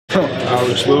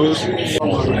Alex Lewis,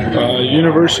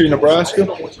 University of Nebraska.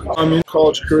 I'm in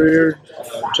college career,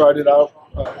 tried it out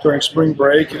during spring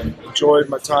break and enjoyed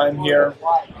my time here.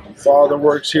 My father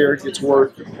works here, gets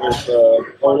work with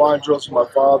O-line drills with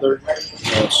my father,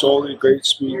 solely great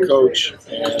speed coach,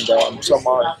 and something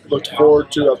I looked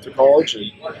forward to after college,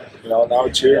 and now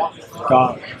it's here.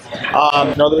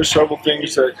 There's several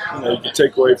things that you can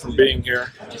take away from being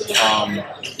here.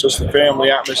 Just the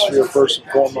family atmosphere first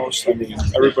and foremost. I mean,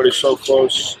 everybody's so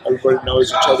close. Everybody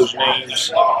knows each other's names.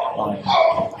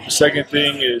 The second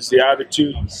thing is the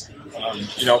attitude.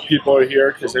 People are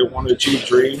here because they want to achieve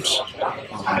dreams.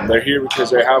 They're here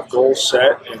because they have goals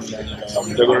set, and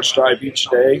they're going to strive each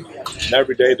day and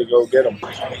every day to go get them.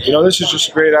 This is just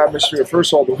a great atmosphere.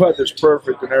 First of all, the weather's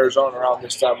perfect in Arizona around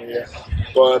this time of year.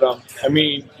 But,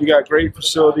 you got a great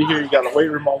facility here. You got a weight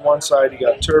room on one side. You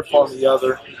got turf on the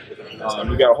other.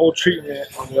 You got a whole treatment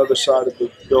on the other side of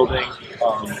the building.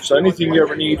 So anything you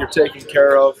ever need, you're taken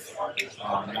care of.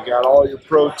 You got all your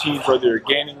proteins, whether you're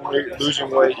gaining weight, losing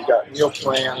weight. You got meal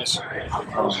plans.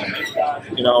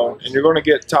 And you're going to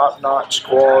get top-notch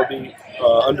quality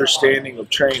understanding of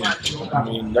training. I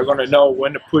mean, they're going to know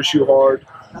when to push you hard,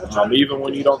 even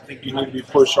when you don't think you need to be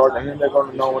pushed hard. And then they're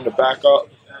going to know when to back up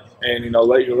and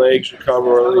let your legs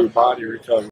recover or let your body recover.